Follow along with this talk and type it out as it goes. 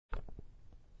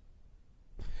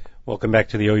Welcome back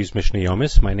to the OU's Mishnah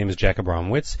Yomis. My name is Jack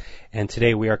Abramowitz, and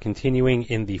today we are continuing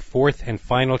in the fourth and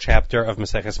final chapter of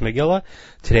Maseches Megillah.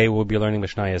 Today we'll be learning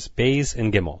Mishnayos Beis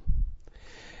and Gimel.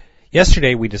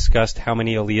 Yesterday we discussed how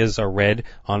many aliyahs are read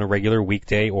on a regular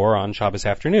weekday or on Shabbos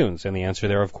afternoons, and the answer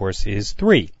there, of course, is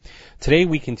 3. Today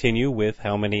we continue with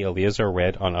how many aliyahs are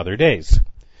read on other days.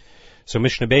 So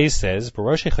Mishnah Beis says,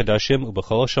 B'Rosh Chodashim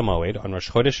u'B'chol Shamoed, on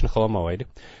Rosh Chodesh and Chol Hamoed,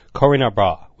 Korin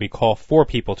Arba, we call 4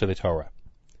 people to the Torah.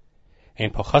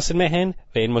 Ein pochasin mehen,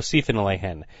 ve'ein mosifin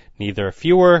aleihen, neither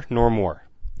fewer nor more.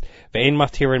 Ve'ein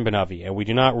maftirin benavi, and we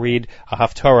do not read a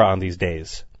haftarah on these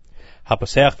days.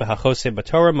 Haposeach v'hachoseh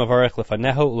b'torah mavarech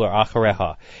lefanehu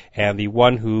u'la'achareha, and the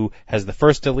one who has the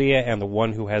first aliyah and the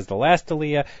one who has the last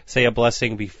aliyah say a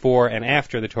blessing before and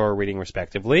after the Torah reading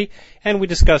respectively. And we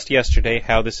discussed yesterday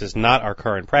how this is not our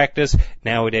current practice.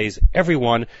 Nowadays,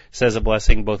 everyone says a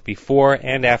blessing both before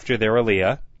and after their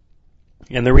aliyah.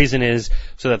 And the reason is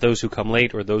so that those who come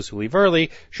late or those who leave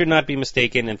early should not be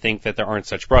mistaken and think that there aren't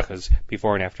such brachas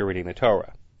before and after reading the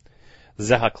Torah.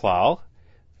 Zehaklal,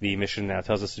 the Mishnah now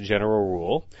tells us a general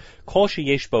rule. Kol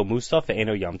sheyesh bo musaf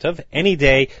ve'eno yomtov, any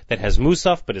day that has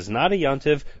musaf but is not a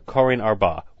yomtov, korin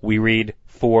arba, we read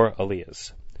 4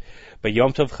 aliyahs.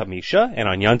 B'yom tov chamisha, and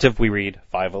on yomtov we read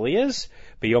 5 aliyahs.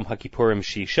 B'yom hakippurim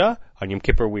shisha, on Yom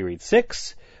Kippur we read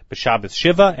 6. B'Shabbos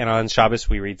shiva, and on Shabbos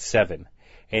we read 7.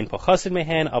 Ein pochasin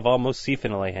mehen aval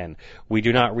mosifin aleihen. We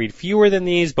do not read fewer than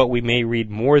these, but we may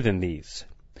read more than these.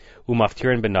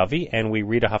 Umaftirin benavi, and we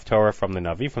read a haftarah from the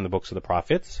Navi, from the books of the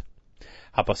prophets.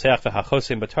 Haposeach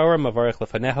v'hachosim b'torah mavarech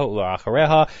lefanehu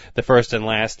u'la'achareha. The first and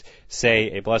last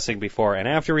say a blessing before and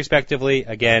after, respectively.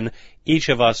 Again, each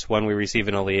of us, when we receive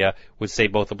an aliyah, would say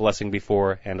both a blessing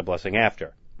before and a blessing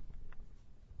after.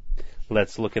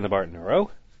 Let's look in the Barton Uro.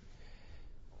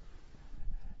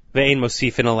 Ve'ein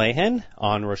mosifin aleihen,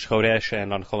 on Rosh Chodesh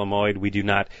and on Chol Hamoed, we do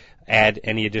not add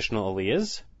any additional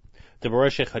aliyahs. The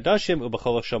B'Rosh Chodashim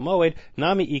u'B'chol Shamoed,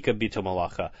 nami ika bito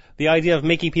malacha. The idea of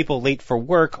making people late for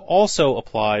work also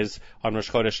applies on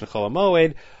Rosh Chodesh and Chol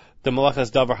Hamoed. The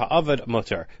malachas davar ha'avad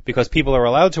mutar, because people are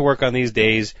allowed to work on these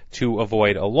days to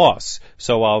avoid a loss.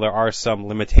 So while there are some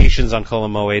limitations on Chol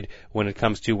Hamoed when it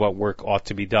comes to what work ought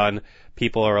to be done,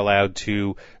 people are allowed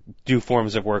to do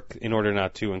forms of work in order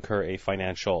not to incur a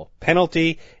financial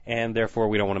penalty, and therefore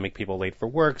we don't want to make people late for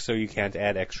work, so you can't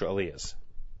add extra aliyahs.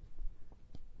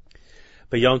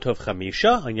 But Yom Tov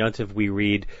Chamisha, on Yom Tov we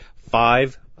read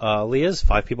 5 aliyahs,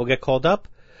 5 people get called up.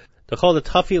 They're called the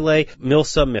Tafile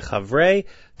Milsa Mechavre,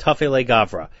 Tafile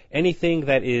Gavra. Anything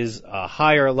that is a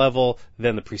higher level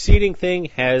than the preceding thing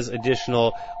has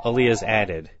additional aliyahs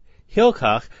added.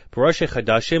 Hilkach, B'Rosh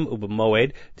Chodashim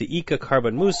u'B'Moed, De'ika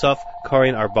Karban Musaf,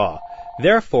 Karin Arba.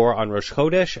 Therefore, on Rosh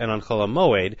Chodesh and on Chol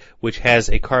Hamoed, which has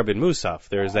a Karban Musaf,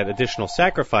 there is that additional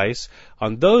sacrifice,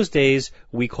 on those days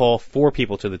we call 4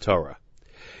 people to the Torah.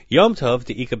 Yom Tov,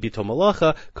 De'ika Bito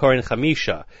Malacha, Karin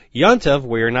Chamisha. Yom Tov,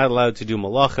 where you're not allowed to do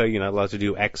malacha, you're not allowed to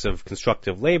do acts of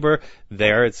constructive labor,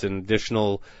 there it's an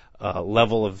additional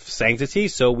level of sanctity,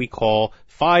 so we call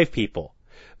 5 people.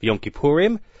 Yom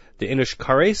Kippurim, the Inush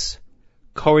Kares,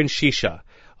 Korin Shisha.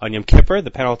 On Yom Kippur,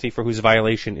 the penalty for whose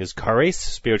violation is Kares,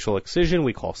 spiritual excision,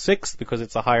 we call 6 because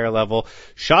it's a higher level.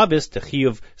 Shabbos,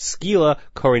 Techiyuv Skila,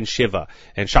 Korin Shiva.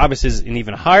 And Shabbos is an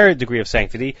even higher degree of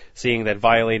sanctity, seeing that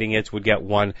violating it would get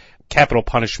 1 capital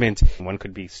punishment. One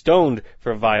could be stoned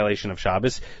for a violation of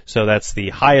Shabbos. So that's the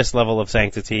highest level of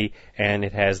sanctity, and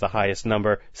it has the highest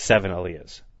number, 7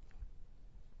 aliyahs.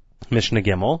 Mishnah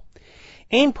Gimel.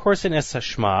 Ein porsin es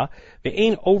hashma,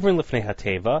 ve'ein ovrin lifnei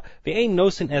hateva, ve'ein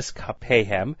nosin es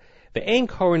kapehem, ve'ein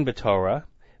korin b'torah,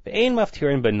 ve'ein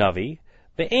maftirin b'navi,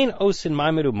 ve'ein osin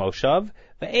maimedu moshav,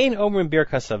 ve'ein omrin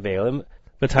birkas avelim,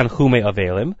 v'tanchume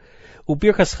avelim,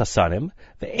 u'birkas chasanim,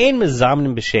 ve'ein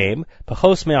mezamnim b'shem,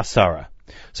 pachos me'asara.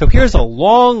 So here's a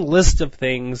long list of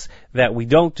things that we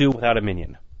don't do without a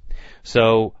minyan.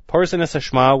 So, porsin es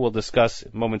hashma we'll discuss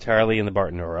momentarily in the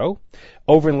Barton Uro.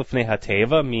 Ovrin lifnei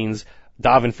hateva means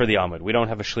daven for the Amud. We don't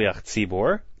have a shliach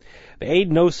tzibor.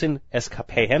 Ve'eid nosin es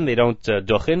kapehem, they don't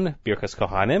duchin, birkas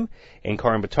kohanim. Ein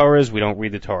korin b'torahs, we don't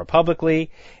read the Torah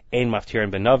publicly. Ein maftirin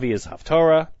b'navi is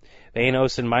haftorah. Ve'ein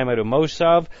osin maimadu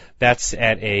moshav, that's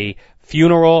at a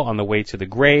funeral on the way to the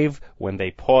grave, when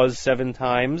they pause 7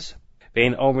 times.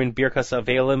 Ve'ein omrin birkas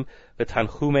avelim,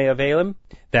 v'tanchume avelim.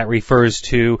 That refers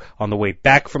to on the way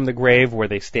back from the grave where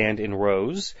they stand in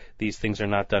rows. These things are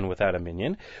not done without a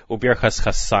minyan. Ubirchas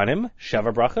chasanim,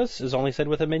 sheva brachas, is only said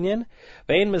with a minyan.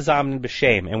 Ve'ein mezamnin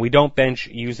b'shem, and we don't bench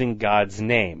using God's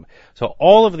name. So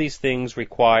all of these things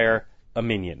require a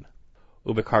minyan.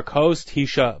 Ubekarkos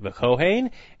tisha v'kohen,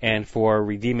 and for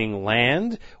redeeming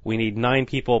land, we need 9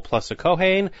 people plus a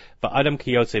kohen, va'adam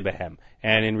kiyotze behem.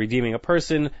 And in redeeming a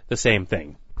person, the same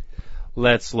thing.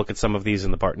 Let's look at some of these in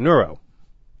the Bartanuro.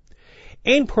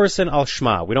 Ein person al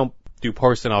shma. We don't do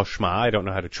person al shma. I don't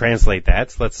know how to translate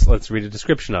that. Let's read a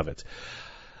description of it.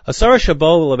 Asara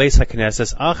shabo lebeis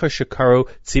haKnesses achar shekaru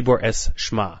tzibor es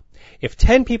shma. If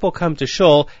 10 people come to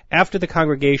shul after the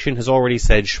congregation has already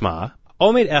said shma,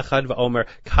 Omed echad va'omer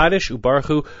kadesh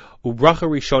ubarchu ubracha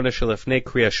rishona shelifnei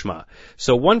kriya shma.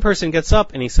 So one person gets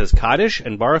up and he says kadesh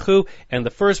and baruchu and the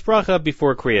first bracha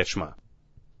before kriya shma.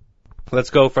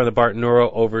 Let's go from the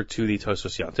Bartanuro over to the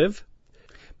Tosos Yantiv.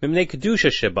 Mimnei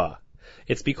kedusha sheba.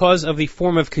 It's because of the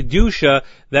form of kedusha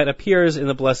that appears in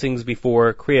the blessings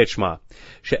before kriya shma.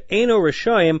 She'eno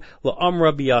rishayim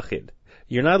la'amra biyachid.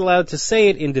 You're not allowed to say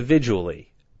it individually.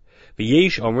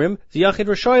 V'yesh omrim z'yachid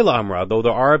r'shoy la'amra, though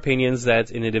there are opinions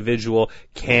that an individual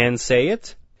can say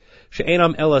it.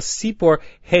 She'enam ela sipor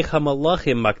hecha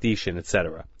malachim makdishin,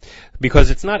 etc.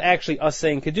 Because it's not actually us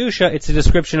saying kedusha, it's a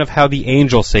description of how the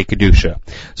angels say kedusha.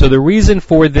 So the reason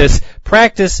for this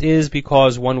practice is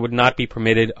because one would not be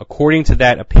permitted, according to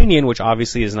that opinion, which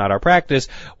obviously is not our practice,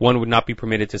 one would not be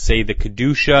permitted to say the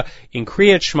kedusha in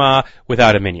Kriyat Shema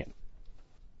without a minyan.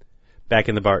 Back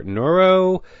in the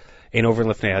Bartanuro, Ein over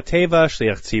lifnei hateva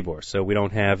shliach tzibor. So we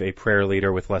don't have a prayer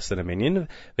leader with less than a minyan.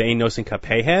 Ve'ein nosin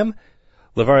kapehem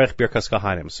levarech birkas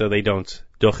kahanim. So they don't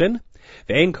duchen.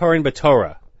 Ve'ein korin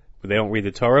b'torah. They don't read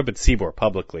the Torah, but tzibor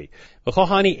publicly.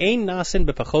 V'chohani ein nasin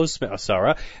b'pachos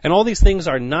me'asara. And all these things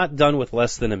are not done with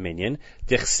less than a minyan.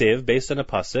 Dichsiv, based on a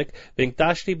pasuk.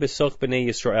 V'nkdashti b'soch b'nei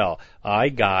Yisrael. I,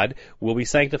 God, will be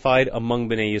sanctified among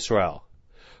b'nei Yisrael.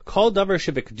 Called davar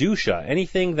shebekdusha,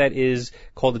 anything that is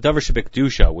called the davar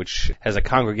shebekdusha, which has a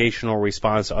congregational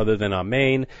response other than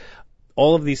amen,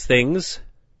 all of these things,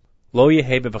 lo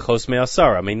yehei b'vachos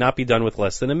me'asara, may not be done with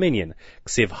less than a minyan.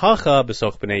 Ksiv hacha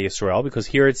b'soch b'nei Yisrael, because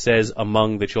here it says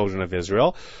among the children of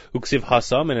Israel. Uksiv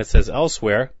hasam, and it says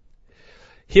elsewhere,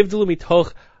 hivdelu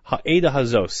mitoch ha'eda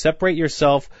hazos, separate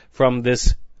yourself from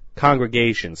this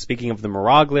congregation. Speaking of the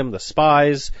meraglim, the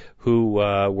spies who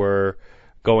were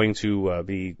going to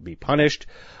be punished.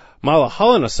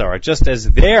 Malahalan asara, just as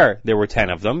there were 10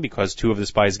 of them, because 2 of the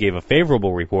spies gave a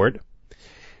favorable report.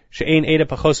 She'ein eda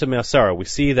pachosa me'asara, we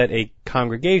see that a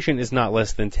congregation is not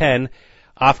less than 10.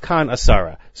 Afkan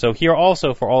asara. So here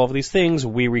also, for all of these things,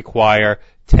 we require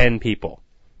 10 people.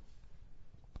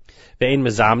 Ve'ein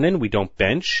mezamnin, we don't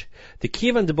bench. The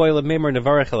kivan deboyle memer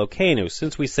nevarech Elokeinu,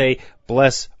 since we say,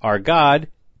 bless our God,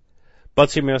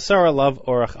 Batzir me'asara love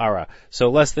orach ara.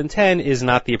 So less than 10 is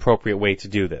not the appropriate way to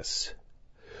do this.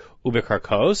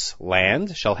 Ubekarkos,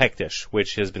 land, shal hektish,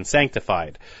 which has been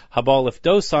sanctified. Habal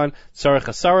lifdosan, tzarech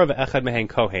asara ve'echad mehen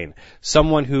kohen.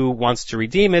 Someone who wants to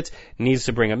redeem it needs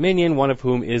to bring a minyan, one of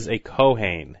whom is a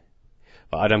kohen.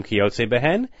 Va'adam kiyotze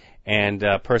behen, and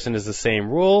a person is the same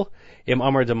rule. Im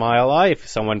amar demayalai, if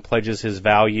someone pledges his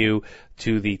value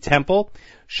to the temple.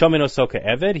 Shomin osoka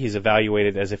eved, he's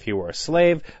evaluated as if he were a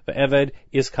slave. The eved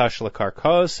is kash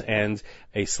lekarkos, and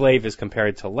a slave is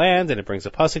compared to land, and it brings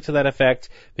a pasuk to that effect.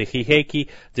 V'chiheki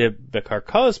de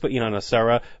bekarkos, but inan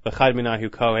asara, v'chad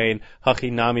minahu kohen,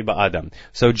 hachi nami ba'adam.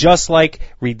 So just like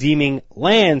redeeming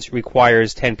land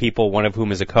requires 10 people, one of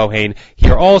whom is a kohen,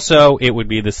 here also it would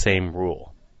be the same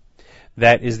rule.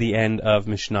 That is the end of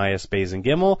Mishnayos Beis and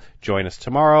Gimel. Join us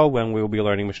tomorrow when we will be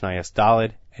learning Mishnayos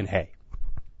Daled and Hey.